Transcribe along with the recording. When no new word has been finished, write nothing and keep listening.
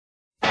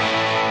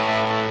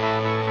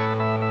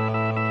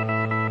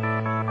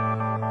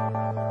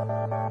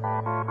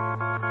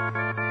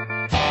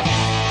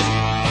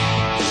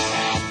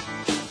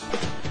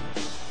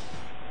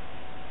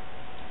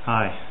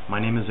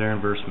name is Aaron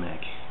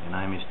Versmack, and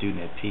I am a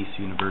student at Pace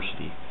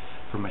University.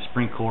 For my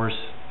spring course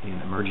in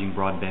Emerging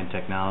Broadband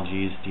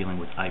Technologies dealing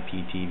with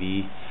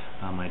IPTV,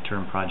 my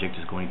term project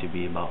is going to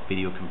be about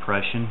video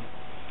compression.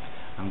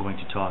 I'm going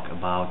to talk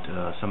about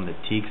some of the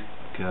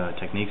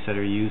techniques that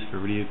are used for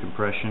video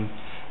compression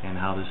and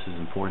how this is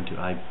important to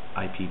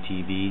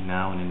IPTV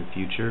now and in the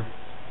future.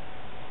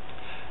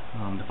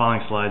 The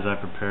following slides I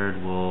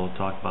prepared will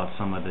talk about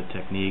some of the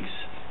techniques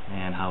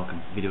and how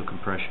video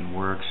compression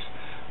works.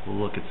 We'll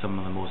look at some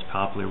of the most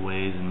popular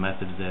ways and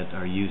methods that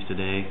are used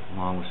today,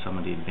 along with some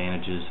of the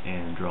advantages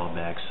and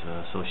drawbacks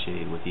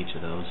associated with each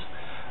of those.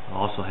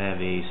 I'll also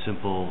have a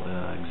simple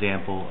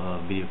example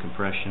of video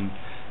compression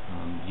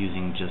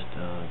using just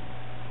a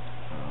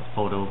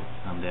photo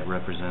that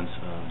represents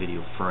a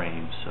video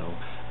frame. So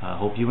I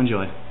hope you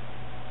enjoy.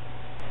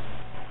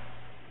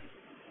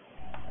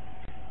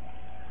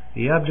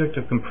 The object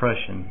of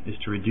compression is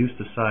to reduce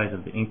the size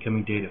of the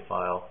incoming data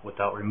file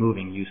without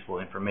removing useful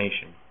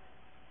information.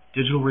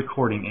 Digital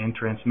recording and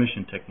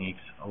transmission techniques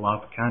allow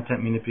for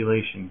content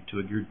manipulation to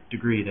a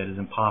degree that is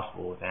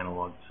impossible with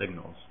analog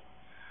signals.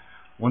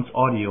 Once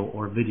audio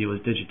or video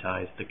is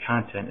digitized, the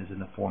content is in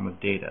the form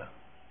of data.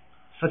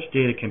 Such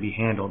data can be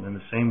handled in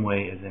the same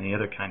way as any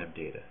other kind of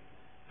data.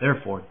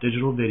 Therefore,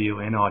 digital video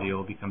and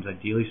audio becomes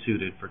ideally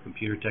suited for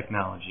computer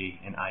technology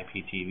and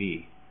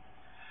IPTV.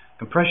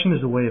 Compression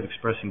is a way of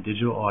expressing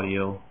digital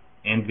audio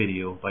and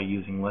video by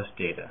using less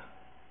data.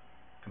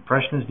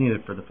 Compression is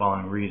needed for the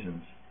following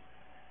reasons.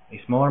 A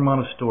smaller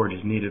amount of storage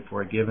is needed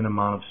for a given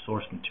amount of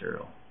source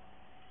material.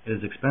 It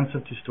is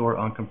expensive to store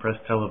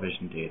uncompressed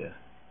television data.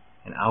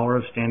 An hour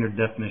of standard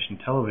definition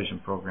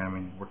television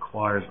programming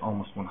requires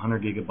almost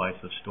 100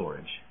 gigabytes of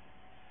storage.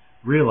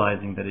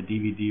 Realizing that a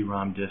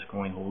DVD-ROM disc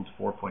only holds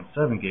 4.7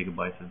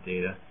 gigabytes of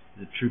data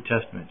is a true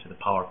testament to the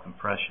power of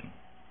compression.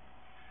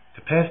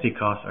 Capacity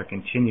costs are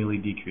continually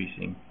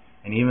decreasing,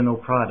 and even though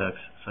products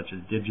such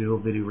as digital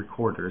video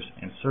recorders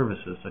and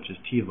services such as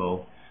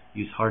TiVo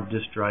use hard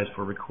disk drives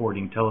for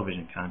recording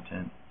television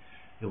content,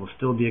 it will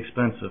still be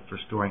expensive for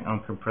storing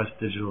uncompressed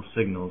digital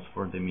signals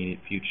for the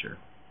immediate future.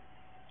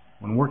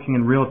 When working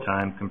in real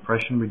time,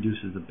 compression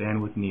reduces the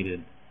bandwidth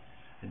needed.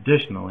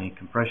 Additionally,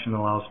 compression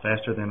allows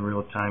faster than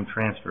real-time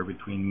transfer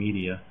between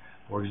media,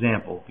 for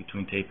example,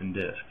 between tape and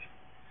disk.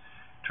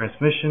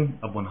 Transmission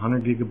of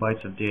 100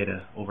 gigabytes of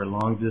data over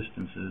long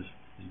distances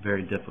is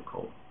very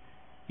difficult,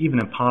 even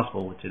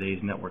impossible with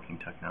today's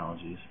networking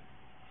technologies.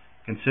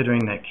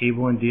 Considering that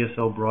cable and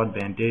DSL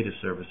broadband data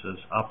services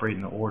operate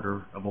in the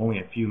order of only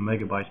a few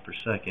megabytes per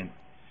second,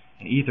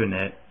 and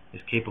Ethernet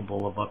is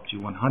capable of up to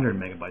 100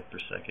 megabytes per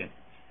second,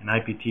 an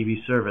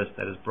IPTV service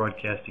that is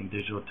broadcasting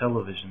digital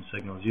television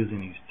signals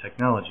using these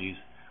technologies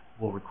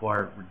will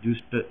require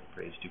reduced bit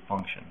rates to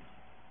function.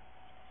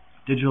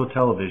 Digital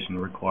television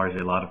requires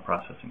a lot of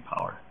processing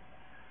power.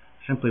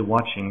 Simply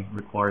watching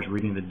requires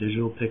reading the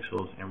digital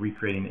pixels and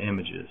recreating the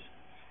images,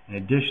 and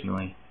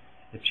additionally,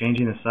 if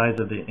changing the size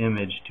of the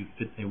image to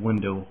fit a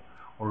window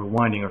or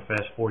rewinding or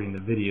fast-forwarding the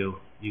video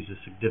uses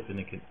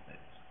significant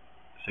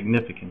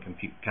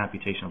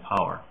computational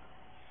power.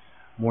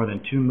 More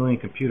than 2 million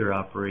computer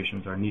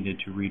operations are needed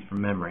to read from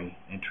memory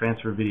and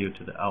transfer video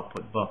to the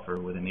output buffer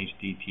with an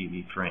HD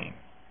TV frame.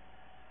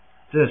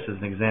 This is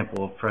an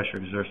example of pressure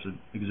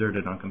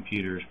exerted on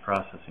computers'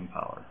 processing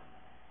power.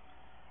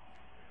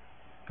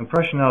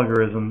 Compression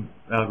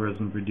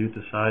algorithms reduce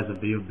the size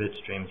of video bit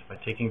streams by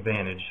taking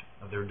advantage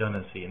of the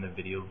redundancy in the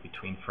video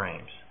between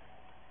frames.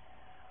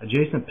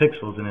 Adjacent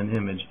pixels in an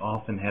image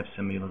often have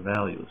similar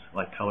values,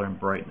 like color and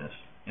brightness,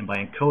 and by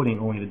encoding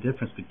only the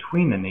difference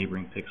between the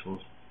neighboring pixels,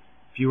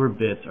 fewer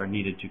bits are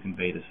needed to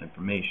convey this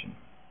information.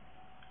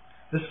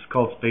 This is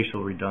called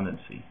spatial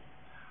redundancy.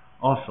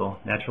 Also,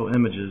 natural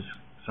images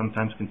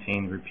sometimes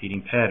contain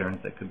repeating patterns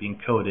that could be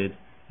encoded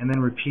and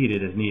then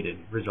repeated as needed,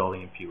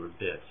 resulting in fewer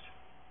bits.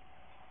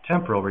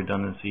 Temporal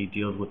redundancy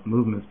deals with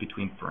movements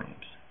between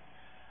frames.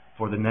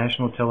 For the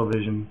National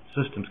Television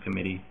Systems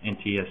Committee,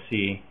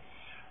 NTSC,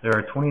 there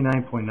are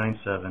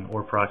 29.97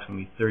 or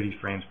approximately 30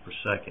 frames per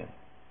second.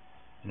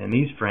 And in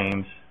these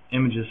frames,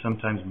 images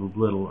sometimes move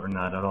little or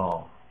not at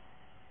all.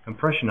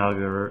 Compression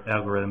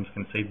algorithms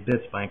can save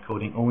bits by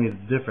encoding only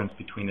the difference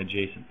between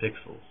adjacent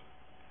pixels.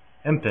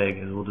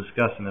 MPEG, as we'll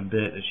discuss in a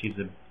bit, achieves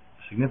a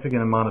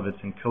significant amount of its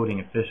encoding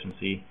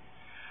efficiency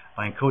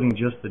by encoding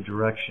just the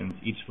directions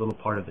each little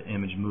part of the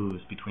image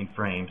moves between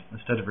frames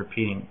instead of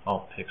repeating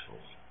all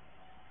pixels.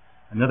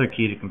 Another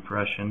key to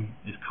compression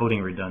is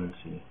coding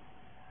redundancy.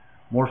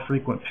 More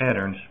frequent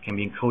patterns can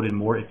be encoded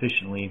more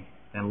efficiently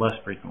than less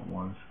frequent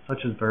ones,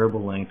 such as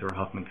variable length or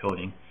Huffman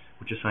coding,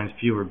 which assigns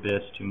fewer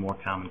bits to more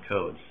common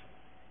codes.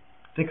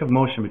 Think of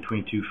motion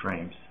between two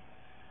frames.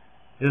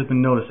 It has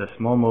been noticed that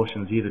small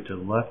motions either to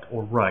the left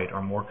or right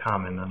are more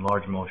common than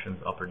large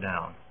motions up or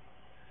down.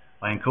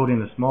 By encoding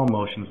the small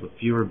motions with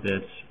fewer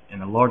bits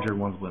and the larger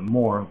ones with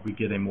more, we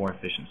get a more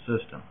efficient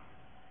system.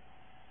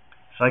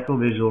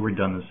 Psychovisual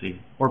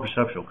redundancy, or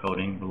perceptual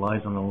coding,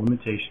 relies on the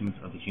limitations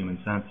of the human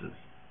senses.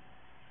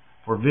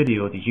 For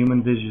video, the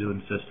human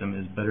vision system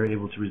is better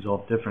able to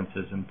resolve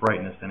differences in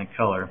brightness and in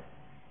color,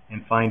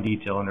 and fine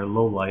detail under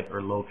low light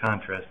or low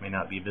contrast may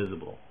not be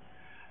visible.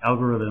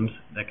 Algorithms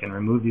that can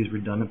remove these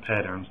redundant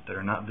patterns that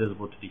are not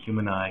visible to the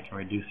human eye can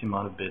reduce the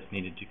amount of bits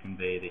needed to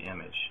convey the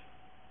image.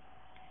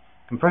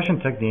 Compression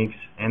techniques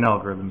and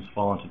algorithms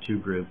fall into two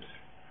groups: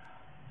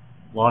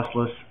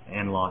 lossless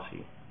and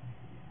lossy.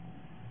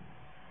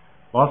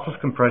 Lossless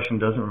compression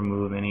doesn't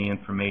remove any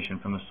information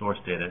from the source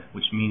data,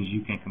 which means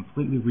you can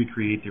completely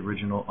recreate the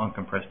original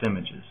uncompressed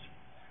images.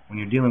 When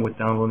you're dealing with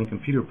downloading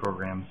computer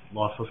programs,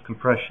 lossless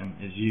compression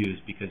is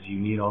used because you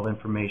need all the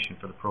information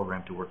for the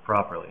program to work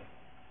properly.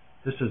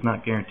 This does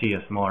not guarantee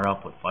a smaller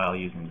output file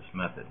using this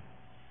method.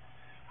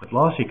 With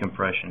lossy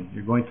compression,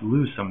 you're going to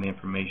lose some of the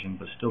information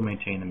but still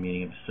maintain the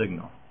meaning of the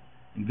signal.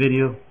 In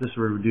video, this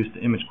will reduce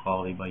the image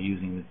quality by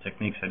using the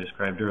techniques I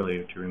described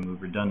earlier to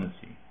remove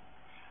redundancy.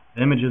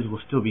 The images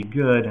will still be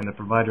good, and the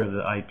provider of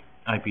the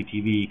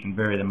IPTV can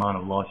vary the amount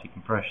of lossy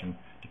compression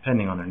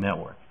depending on their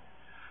network.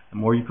 The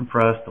more you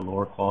compress, the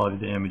lower quality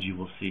of the image you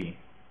will see.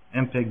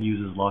 MPEG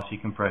uses lossy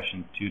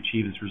compression to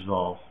achieve its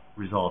results,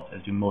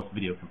 as do most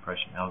video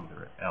compression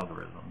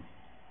algorithms.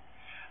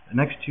 The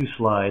next two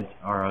slides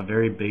are a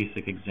very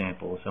basic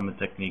example of some of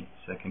the techniques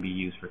that can be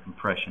used for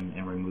compression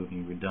and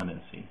removing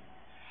redundancy.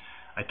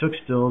 I took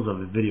stills of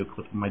a video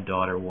clip of my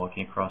daughter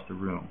walking across the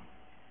room.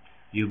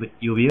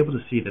 You'll be able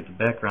to see that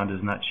the background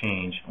does not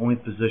change, only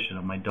the position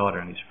of my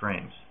daughter in these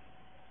frames.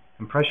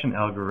 Compression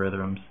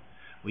algorithms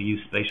will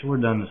use spatial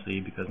redundancy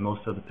because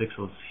most of the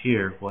pixels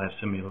here will have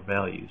similar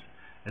values,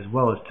 as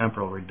well as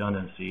temporal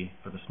redundancy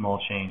for the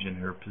small change in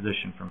her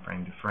position from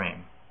frame to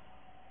frame.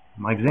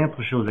 My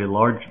example shows a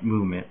large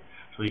movement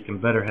so you can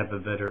have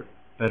a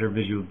better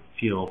visual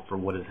feel for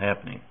what is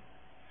happening.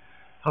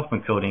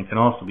 Huffman coding can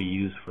also be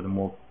used for the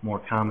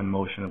more common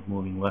motion of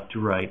moving left to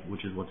right,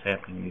 which is what's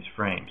happening in these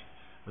frames.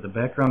 Where the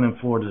background and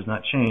floor does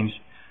not change,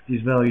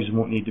 these values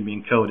won't need to be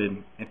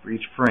encoded for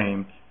each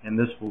frame, and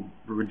this will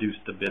reduce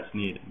the bits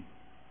needed.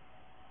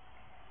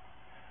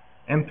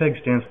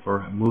 MPEG stands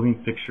for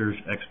Moving Pictures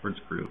Experts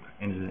Group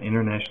and is an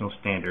international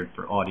standard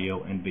for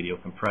audio and video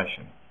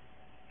compression.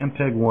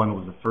 MPEG-1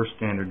 was the first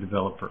standard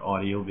developed for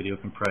audio-video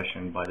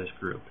compression by this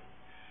group.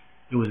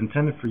 It was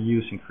intended for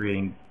use in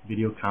creating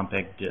video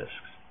compact discs.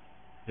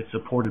 It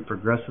supported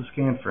progressive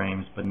scan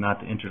frames but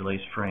not the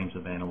interlaced frames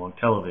of analog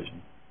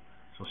television.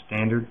 So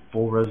standard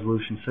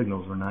full-resolution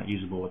signals were not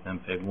usable with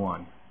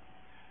MPEG-1.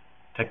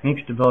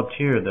 Techniques developed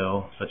here,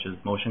 though, such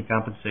as motion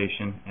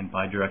compensation and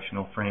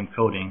bidirectional frame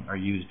coding, are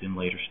used in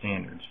later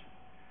standards.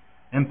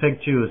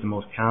 MPEG-2 is the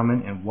most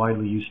common and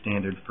widely used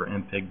standard for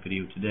MPEG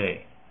video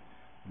today.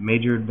 The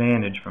major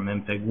advantage from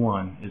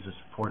MPEG-1 is the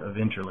support of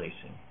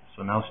interlacing,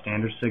 so now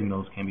standard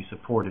signals can be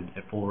supported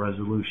at full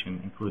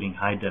resolution, including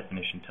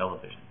high-definition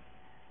television.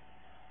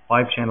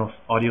 5-channel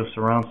audio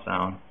surround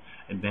sound,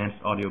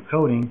 advanced audio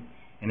coding,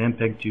 and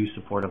MPEG-2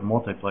 support of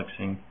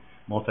multiplexing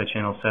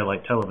multi-channel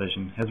satellite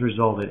television has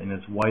resulted in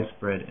its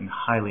widespread and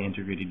highly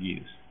integrated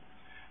use.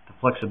 The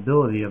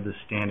flexibility of this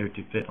standard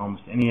to fit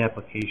almost any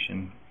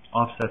application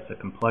offsets the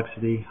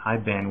complexity, high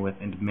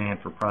bandwidth, and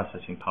demand for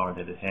processing power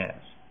that it has.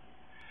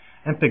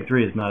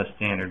 MPEG-3 is not a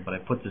standard, but I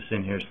put this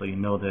in here so you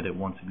know that it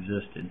once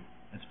existed.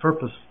 Its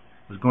purpose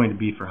was going to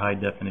be for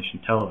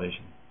high-definition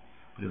television,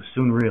 but it was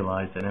soon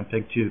realized that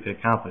MPEG-2 could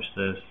accomplish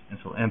this, and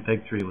so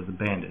MPEG-3 was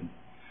abandoned.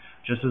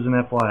 Just as an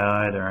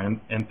FYI, there are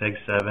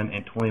MPEG-7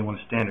 and 21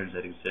 standards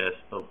that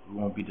exist, but we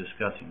won't be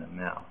discussing them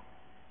now.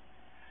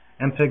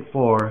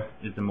 MPEG-4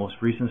 is the most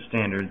recent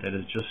standard that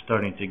is just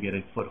starting to get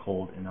a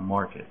foothold in the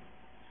market.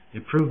 The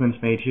improvements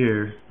made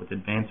here with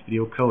advanced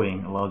video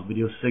coding allows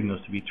video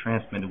signals to be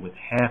transmitted with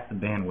half the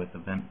bandwidth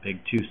of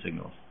MPEG-2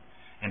 signals,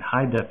 and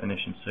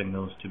high-definition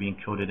signals to be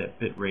encoded at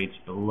bit rates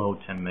below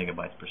 10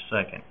 megabytes per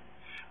second.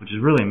 Which is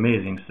really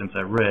amazing since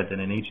I read that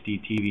an HD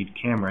TV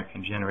camera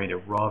can generate a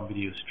raw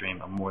video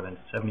stream of more than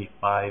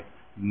 75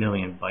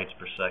 million bytes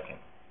per second.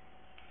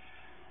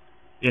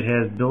 It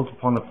has built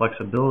upon the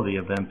flexibility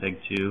of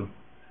MPEG-2,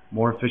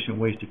 more efficient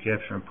ways to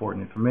capture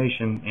important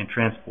information and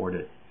transport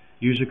it,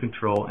 user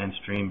control, and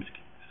stream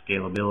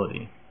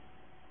scalability.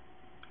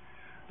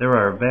 There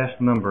are a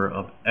vast number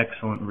of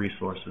excellent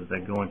resources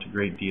that go into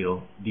great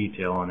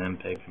detail on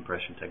MPEG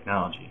compression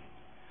technology.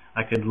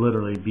 I could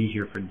literally be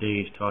here for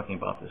days talking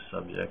about this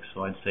subject,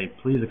 so I'd say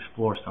please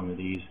explore some of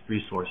these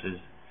resources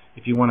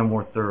if you want a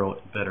more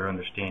thorough, better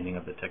understanding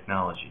of the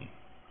technology.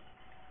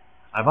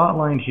 I've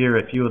outlined here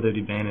a few of the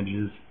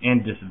advantages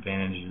and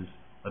disadvantages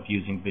of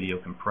using video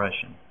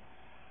compression.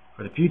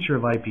 For the future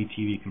of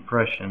IPTV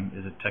compression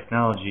is a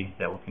technology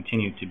that will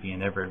continue to be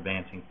an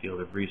ever-advancing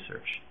field of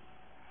research.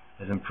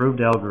 As improved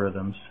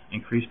algorithms,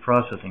 increased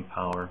processing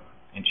power,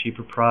 and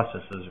cheaper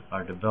processors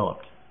are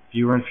developed,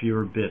 fewer and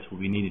fewer bits will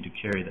be needed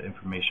to carry that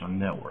information on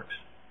networks.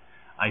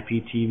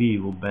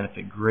 IPTV will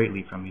benefit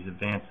greatly from these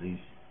advances,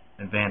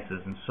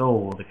 and so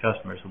will the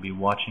customers who will be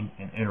watching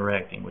and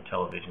interacting with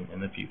television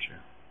in the future.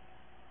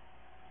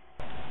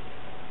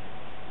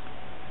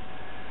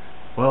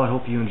 Well, I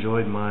hope you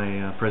enjoyed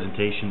my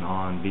presentation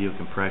on video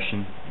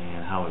compression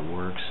and how it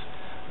works.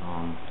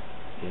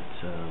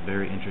 It's a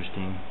very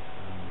interesting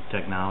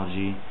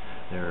technology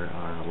There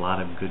are a lot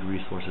of good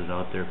resources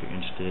out there if you're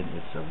interested.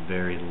 It's a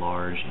very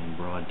large and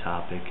broad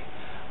topic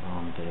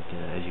that,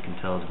 as you can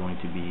tell, is going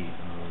to be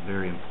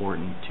very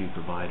important to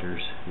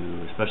providers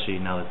who, especially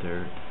now that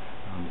they're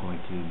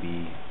going to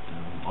be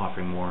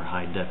offering more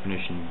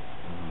high-definition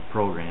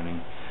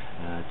programming,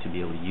 to be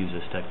able to use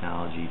this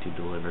technology to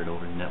deliver it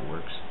over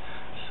networks.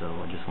 So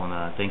I just want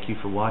to thank you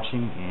for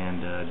watching,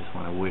 and just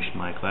want to wish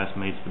my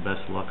classmates the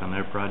best of luck on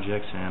their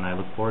projects, and I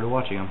look forward to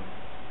watching them.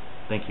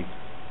 Thank you.